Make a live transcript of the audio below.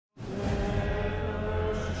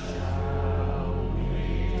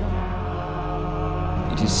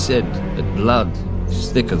It is said that blood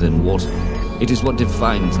is thicker than water. It is what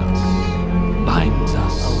defines us, binds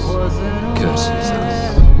us, curses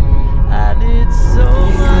us.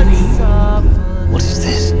 What is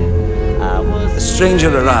this? A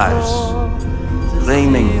stranger arrives,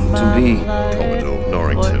 claiming to be Commodore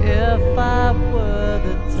Norrington.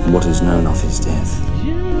 what is known of his death.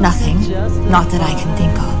 Nothing. Not that I can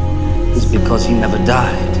think of. It's because he never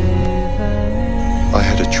died. I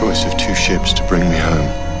had a choice of 2 ships to bring me home.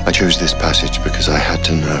 I chose this passage because I had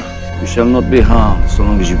to know. You shall not be harmed so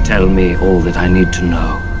long as you tell me all that I need to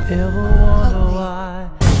know.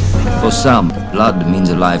 For some, blood means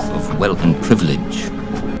a life of wealth and privilege.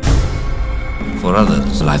 For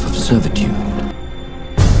others, a life of servitude.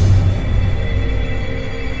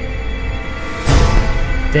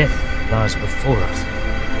 Death lies before us.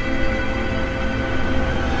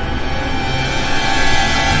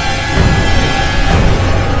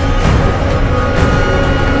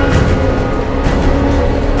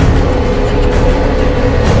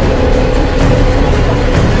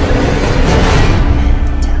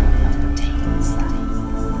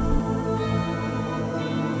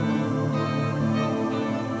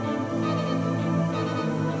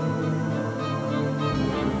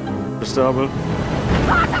 Starboard.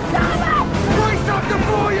 Hoist up the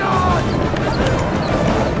foreyard!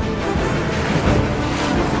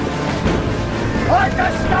 Like the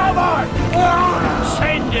starboard!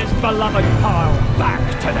 Send his beloved pile back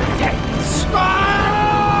to the depths!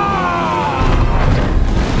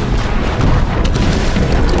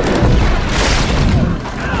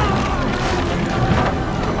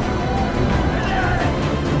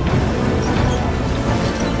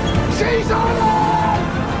 Seize on it!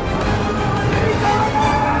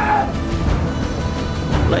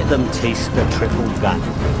 Let them taste the triple guns.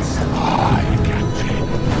 Aye, Captain.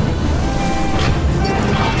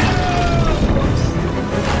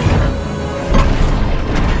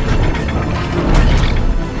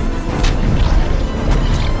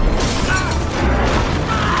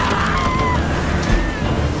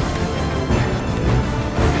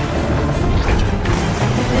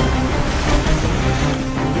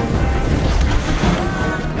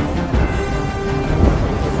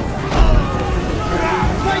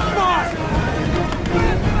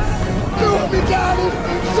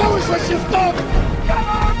 Show us what you've done! Come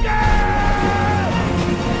on, girl!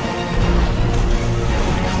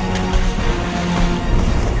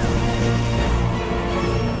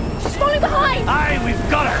 She's falling behind! Aye, we've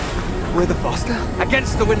got her! We're the faster?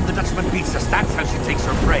 Against the wind, the Dutchman beats us. That's how she takes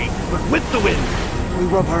her prey. But with the wind, We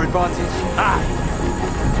rub her advantage. aye.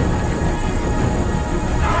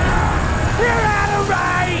 We're out of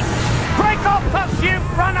range! Break off pursuit,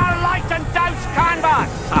 run our light and douse canvas!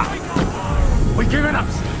 Aye. We're giving up.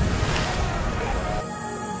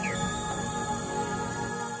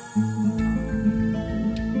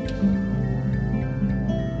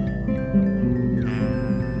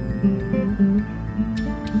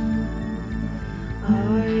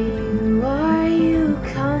 Are you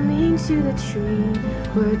coming to the tree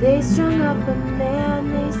where they strung up a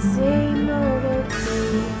man they say murdered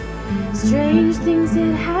me? Strange things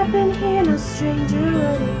that happen here, no stranger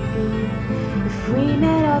would it be if we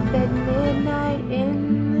met up at midnight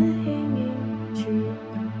in the hanging tree.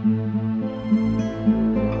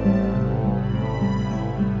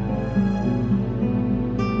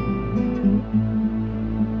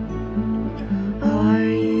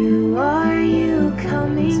 Are you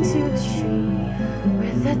coming to the tree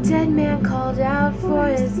where the dead man called out for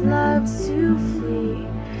his love to flee?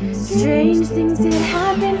 Strange things that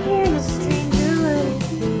happen here, no stranger would it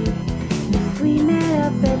be if we met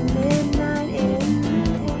up at midnight in the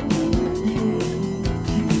hanging tree.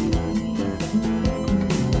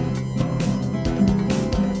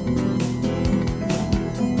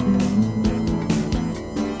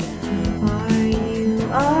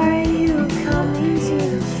 Are you coming to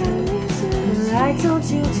the tree where I told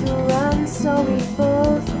you to run so we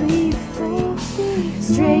both be free?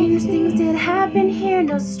 Strange things did happen here,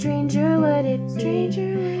 no stranger would it be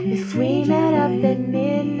if we met up at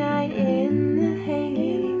midnight in the hanging